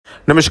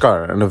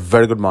Namaskar and a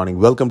very good morning.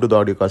 Welcome to the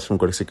audiocast from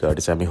Kotak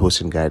Securities. I'm your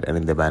host and guide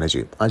Anindya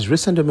Banerjee. आज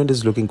risk sentiment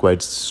is looking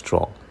quite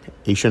strong.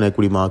 Asian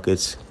equity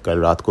markets, कल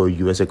रात को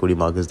US equity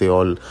markets, they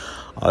all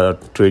are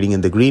trading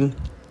in the green.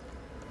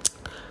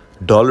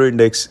 Dollar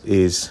index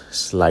is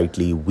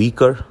slightly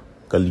weaker.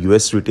 कल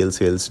US retail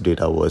sales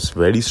data was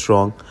very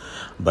strong,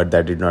 but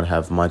that did not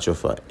have much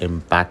of an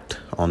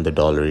impact on the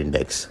dollar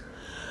index.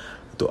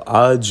 तो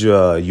आज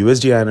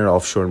USD INR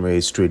offshore में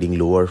is trading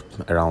lower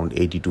around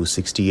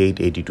 8268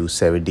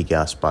 8270 के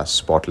आसपास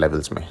spot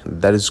levels में.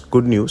 That is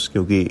good news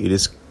क्योंकि it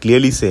is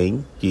clearly saying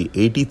कि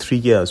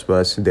 83 के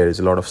आसपास there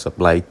is a lot of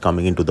supply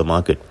coming into the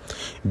market,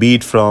 B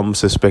it from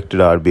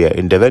suspected RBI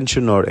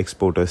intervention और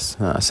exporters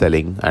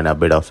selling and a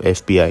bit of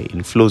FPI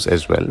inflows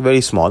as well,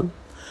 very small.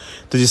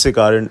 तो जिसके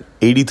कारण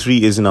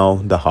 83 is now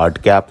the hard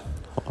cap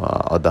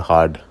और the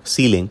hard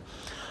ceiling.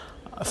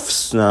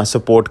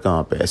 Support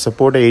कहाँ पे है?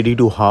 Support है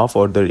 82.5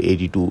 और दर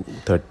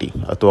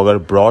 82.30. तो अगर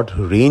ब्रॉड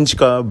रेंज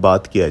का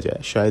बात किया जाए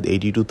शायद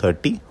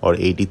 82.30 और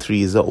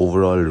 83 is the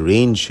overall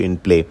range in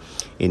play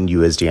in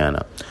USD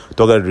INR.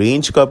 तो अगर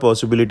रेंज का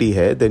पॉसिबिलिटी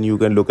है then you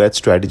can look at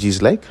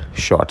strategies like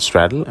short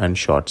straddle and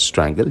short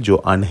strangle जो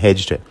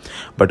अनहेज्ड है.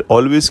 But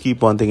always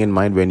keep one thing in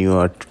mind when you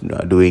are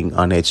doing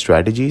unhedged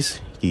strategies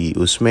कि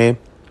उसमें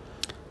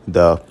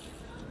the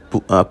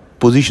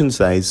position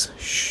size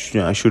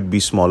should be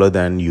smaller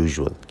than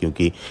usual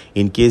क्योंकि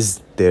in case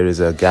there is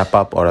a gap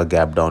up or a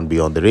gap down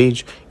beyond the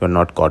range, you're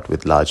not caught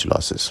with large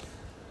losses.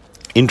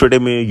 Intraday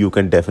में you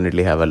can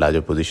definitely have a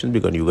larger position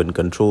because you can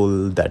control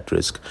that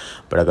risk.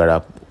 But अगर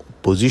आप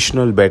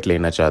positional bet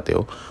लेना चाहते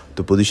हो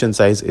तो position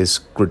size is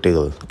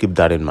critical. Keep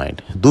that in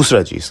mind.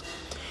 दूसरा चीज़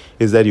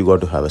is that you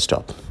got to have a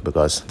stop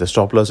because the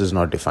stop loss is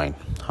not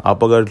defined.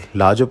 आप अगर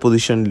larger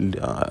position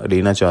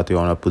लेना चाहते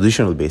हो on a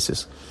positional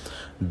basis,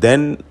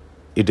 then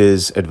it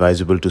is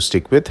advisable to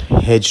stick with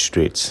hedge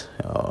trades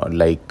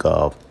like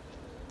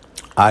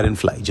iron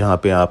fly जहाँ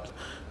पे आप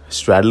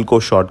straddle को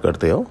short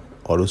करते हो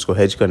और उसको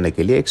hedge करने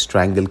के लिए एक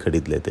strangle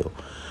खरीद लेते हो.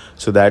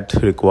 So that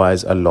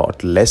requires a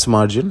lot less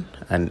margin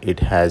and it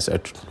has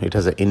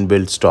an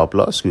inbuilt stop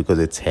loss because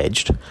it's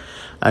hedged.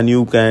 And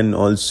you can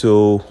also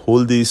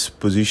hold these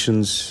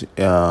positions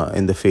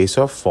in the face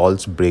of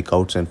false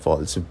breakouts and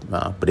false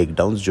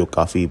breakdowns जो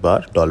काफ़ी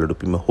बार dollar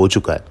रुपये में हो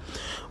चुका है.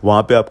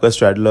 वहाँ पे आपका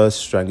स्ट्रैडलर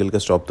स्ट्रैंगल का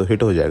स्टॉप तो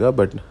हिट हो जाएगा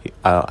but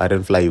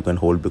iron fly you can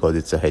hold because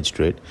it's a hedge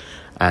trade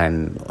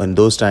and in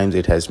those times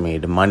it has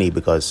made money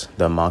because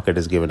the market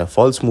is given a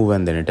false move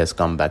and then it has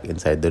come back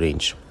inside the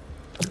range.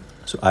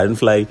 So iron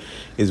fly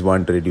is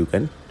one trade you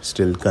can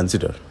still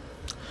consider.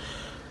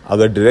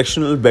 अगर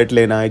directional बेट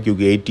लेना है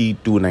क्योंकि 80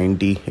 to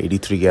 90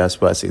 83 के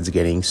आसपास it's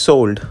getting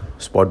sold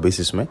spot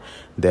basis में,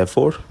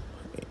 therefore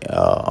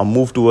a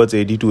move towards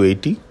 80 to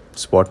 80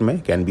 spot में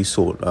can be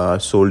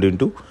sold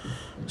into.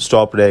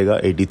 Stop रहेगा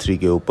 83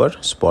 के ऊपर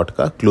स्पॉट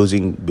का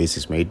क्लोजिंग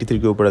बेसिस में. 83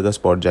 के ऊपर अगर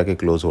स्पॉट जाके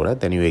क्लोज हो रहा है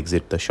then you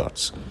exit the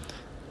shorts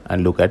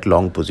and look at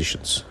long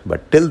positions. But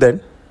till then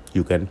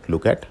you can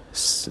look at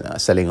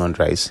selling on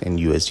rise in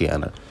USD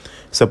INR.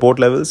 Support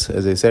levels,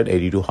 as I said,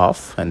 82.5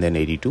 and then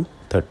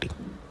 82.30.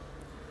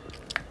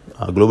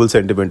 Global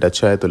sentiment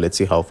अच्छा है तो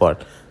let's see how far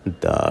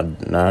the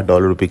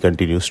dollar rupee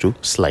continues to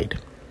slide.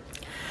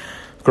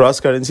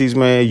 Cross currencies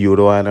में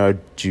Euro INR,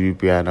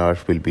 GBP INR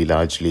will be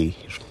largely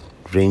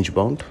range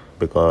bound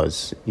because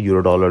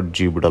Euro dollar,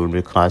 GBP dollar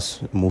में खास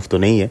move तो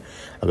नहीं है.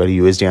 अगर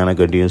USD INR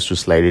continues to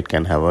slide, it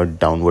can have a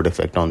downward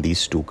effect on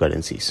these two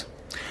currencies.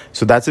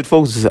 So that's it,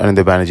 folks. This is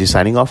Anindya Banerjee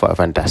signing off. Have a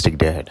fantastic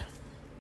day ahead.